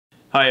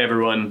Hi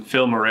everyone,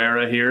 Phil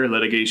Moreira here,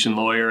 litigation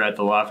lawyer at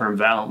the law firm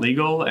Valent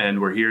Legal,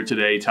 and we're here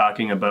today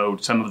talking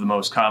about some of the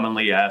most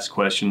commonly asked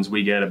questions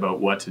we get about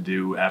what to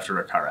do after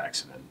a car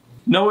accident.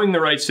 Knowing the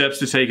right steps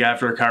to take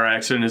after a car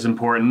accident is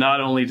important not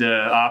only to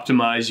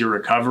optimize your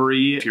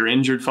recovery if you're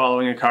injured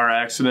following a car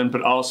accident,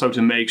 but also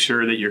to make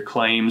sure that your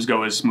claims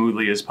go as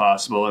smoothly as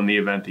possible in the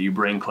event that you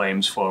bring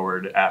claims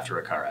forward after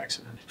a car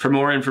accident. For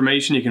more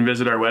information, you can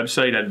visit our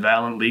website at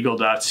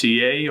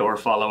valentlegal.ca or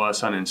follow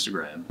us on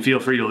Instagram. Feel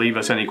free to leave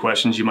us any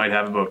questions you might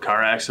have about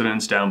car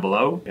accidents down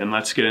below, and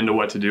let's get into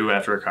what to do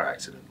after a car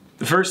accident.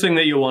 The first thing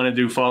that you'll want to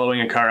do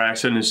following a car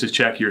accident is to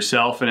check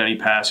yourself and any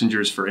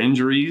passengers for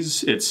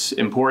injuries. It's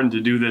important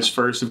to do this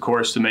first, of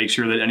course, to make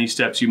sure that any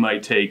steps you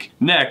might take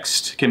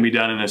next can be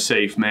done in a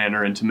safe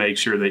manner and to make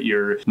sure that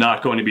you're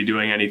not going to be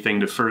doing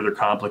anything to further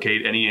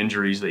complicate any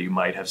injuries that you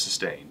might have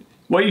sustained.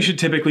 What you should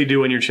typically do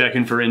when you're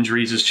checking for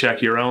injuries is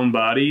check your own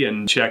body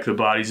and check the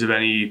bodies of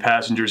any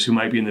passengers who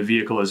might be in the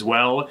vehicle as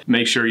well.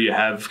 Make sure you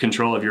have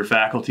control of your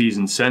faculties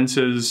and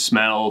senses,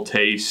 smell,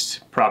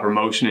 taste, proper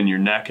motion in your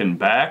neck and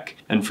back.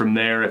 And from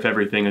there, if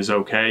everything is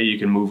okay, you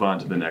can move on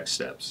to the next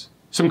steps.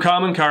 Some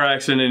common car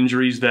accident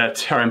injuries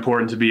that are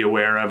important to be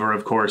aware of are,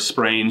 of course,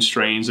 sprains,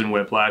 strains, and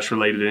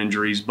whiplash-related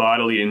injuries,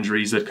 bodily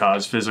injuries that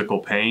cause physical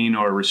pain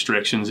or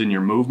restrictions in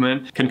your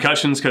movement.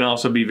 Concussions can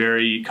also be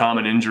very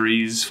common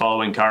injuries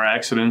following car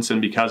accidents,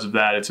 and because of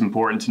that, it's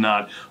important to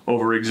not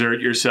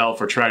overexert yourself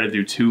or try to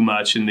do too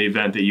much in the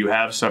event that you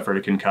have suffered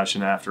a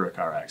concussion after a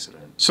car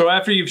accident. So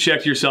after you've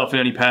checked yourself and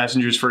any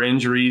passengers for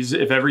injuries,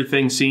 if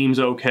everything seems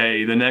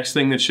okay, the next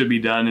thing that should be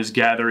done is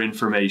gather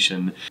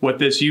information. What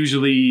this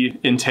usually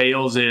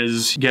entails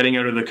is getting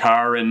out of the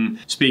car and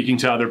speaking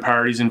to other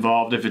parties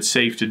involved if it's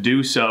safe to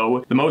do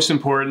so. The most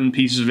important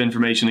pieces of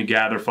information to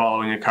gather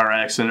following a car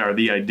accident are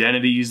the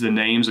identities, the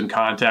names and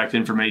contact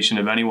information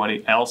of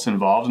anyone else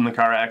involved in the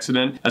car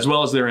accident, as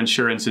well as their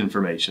insurance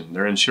information,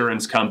 their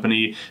insurance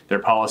company, their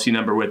policy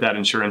number with that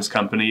insurance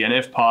company, and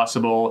if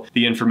possible,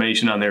 the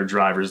information on their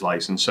driver's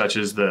license, such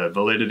as the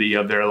validity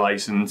of their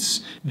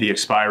license, the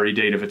expiry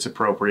date if it's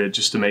appropriate,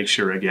 just to make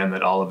sure again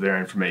that all of their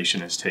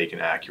information is taken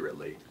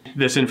accurately.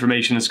 This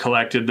information is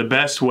collected. The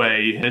best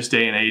way in this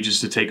day and age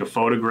is to take a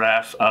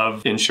photograph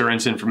of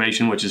insurance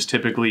information, which is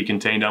typically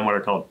contained on what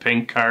are called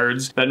pink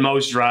cards that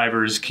most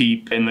drivers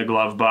keep in the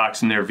glove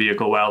box in their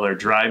vehicle while they're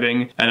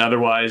driving. And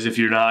otherwise, if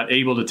you're not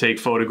able to take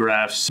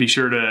photographs, be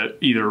sure to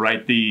either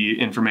write the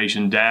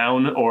information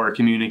down or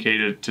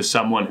communicate it to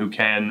someone who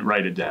can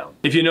write it down.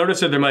 If you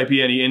notice that there might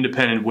be any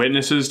independent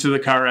witnesses to the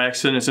car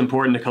accident, it's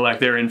important to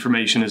collect their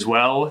information as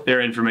well.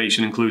 Their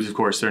information includes, of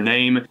course, their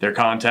name, their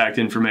contact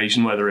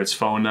information, whether it's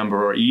phone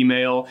number or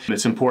email.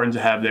 It's important to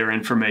have their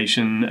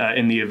information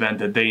in the event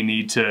that they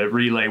need to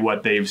relay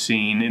what they've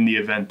seen in the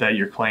event that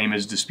your claim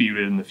is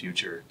disputed in the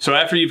future. So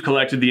after you've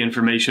collected the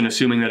information,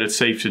 assuming that it's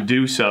safe to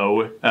do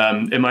so,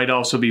 it might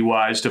also be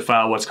wise to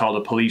file what's called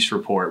a police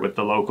report with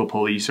the local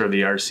police or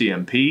the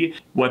RCMP.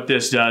 What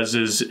this does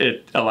is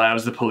it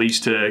allows the police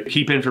to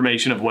keep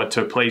information of what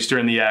took place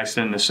during the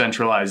accident in a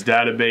centralized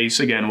database.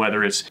 Again,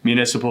 whether it's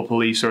municipal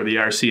police or the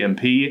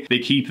RCMP, they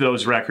keep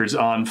those records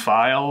on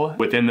file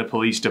within the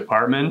police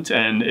department,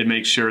 and it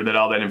makes sure that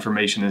all that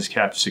information is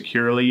kept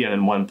securely and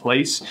in one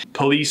place.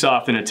 Police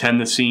often attend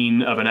the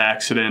scene of an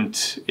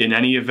accident in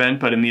any event,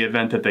 but in the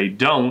event that they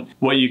don't,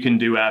 what you can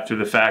do after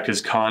the fact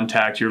is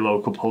contact your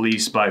local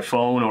police by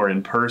phone or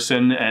in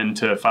person and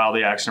to file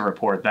the accident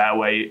report that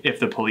way if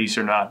the police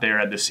are not there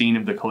at the scene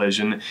of the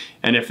collision.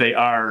 And if they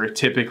are,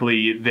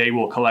 typically they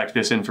will collect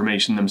this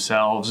information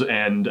themselves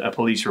and a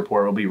police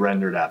report will be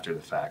rendered after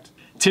the fact.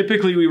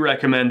 Typically, we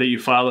recommend that you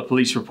file a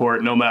police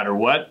report no matter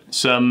what.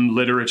 Some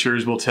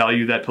literatures will tell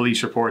you that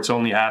police reports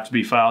only have to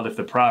be filed if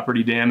the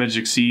property damage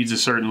exceeds a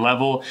certain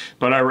level,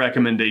 but our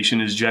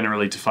recommendation is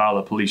generally to file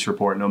a police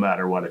report no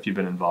matter what if you've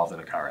been involved in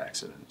a car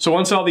accident. So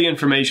once all the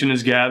information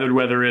is gathered,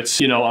 whether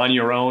it's on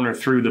your own or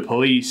through the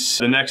police,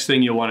 the next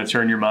thing you'll want to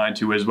turn your mind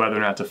to is whether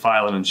or not to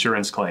file an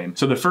insurance claim.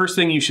 So the first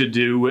thing you should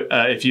do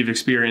if you've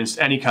experienced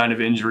any kind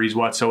of injuries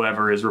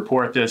whatsoever is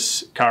report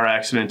this car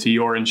accident to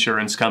your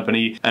insurance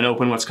company and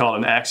open what's called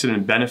an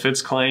accident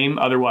benefits claim,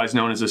 otherwise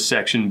known as a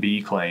Section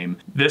B claim.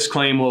 This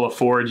claim will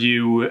afford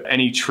you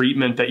any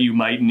treatment that you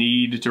might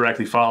need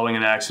directly following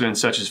an accident,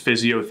 such as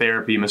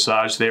physiotherapy,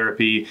 massage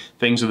therapy,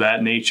 things of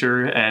that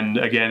nature. And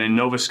again, in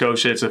Nova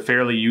Scotia, it's a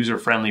fairly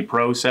user-friendly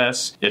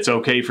process. It's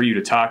okay for you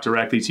to talk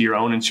directly to your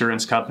own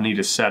insurance company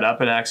to set up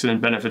an accident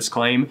benefits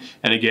claim.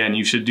 And again,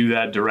 you should do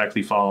that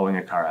directly following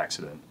a car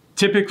accident.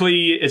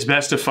 Typically, it's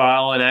best to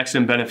file an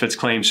accident benefits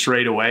claim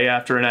straight away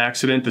after an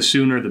accident. The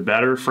sooner the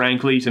better,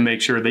 frankly, to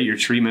make sure that your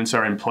treatments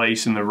are in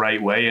place in the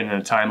right way and in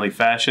a timely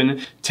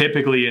fashion.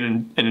 Typically,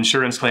 an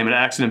insurance claim, an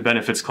accident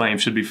benefits claim,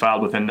 should be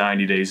filed within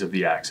 90 days of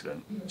the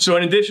accident. So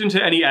in addition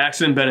to any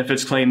accident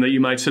benefits claim that you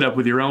might set up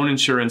with your own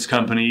insurance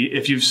company,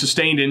 if you've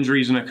sustained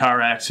injuries in a car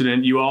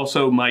accident, you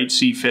also might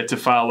see fit to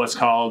file what's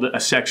called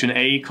a Section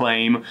A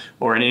claim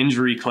or an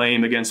injury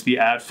claim against the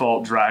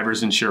at-fault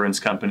driver's insurance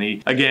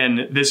company.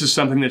 Again, this is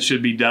something that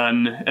should be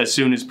done as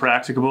soon as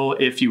practicable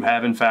if you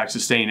have in fact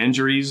sustained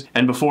injuries.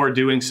 And before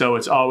doing so,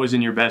 it's always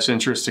in your best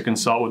interest to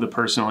consult with a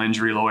personal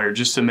injury lawyer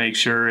just to make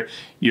sure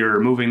you're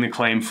moving the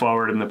claim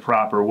forward in the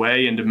proper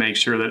way and to make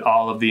sure that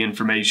all of the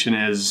information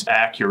is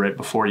accurate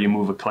before you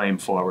move a claim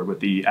forward with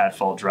the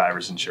at-fault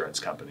driver's insurance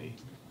company.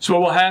 So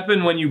what will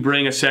happen when you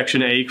bring a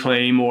Section A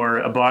claim or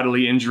a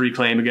bodily injury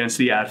claim against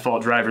the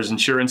at-fault driver's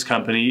insurance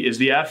company is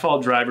the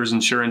at-fault driver's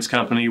insurance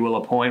company will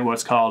appoint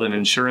what's called an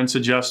insurance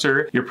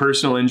adjuster. Your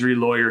personal injury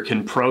lawyer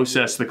can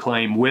process the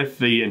claim with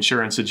the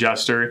insurance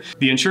adjuster.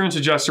 The insurance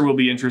adjuster will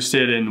be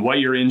interested in what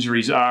your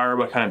injuries are,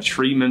 what kind of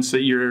treatments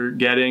that you're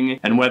getting,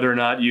 and whether or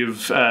not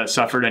you've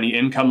suffered any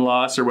income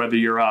loss or whether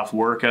you're off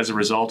work as a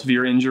result of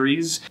your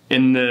injuries.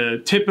 In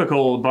the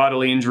typical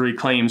bodily injury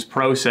claims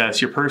process,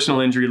 your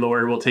personal injury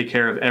lawyer will take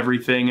care of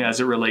everything as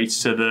it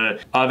relates to the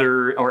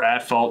other or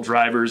at-fault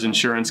driver's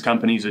insurance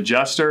company's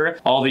adjuster.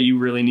 All that you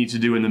really need to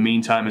do in the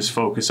meantime is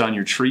focus on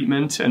your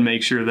treatment and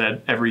make sure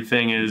that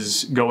everything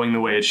is going the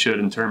way it should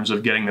in terms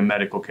of getting the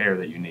medical care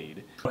that you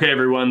need. Okay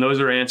everyone, those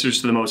are answers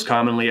to the most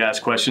commonly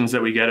asked questions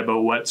that we get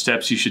about what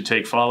steps you should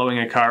take following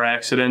a car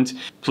accident.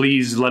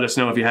 Please let us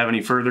know if you have any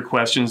further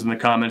questions in the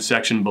comments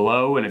section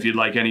below, and if you'd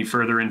like any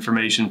further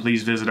information,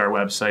 please visit our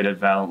website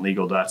at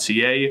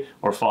valentlegal.ca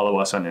or follow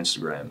us on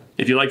Instagram.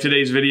 If you liked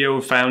today's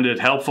video, found it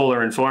helpful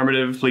or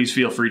informative, please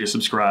feel free to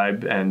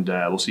subscribe, and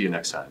we'll see you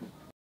next time.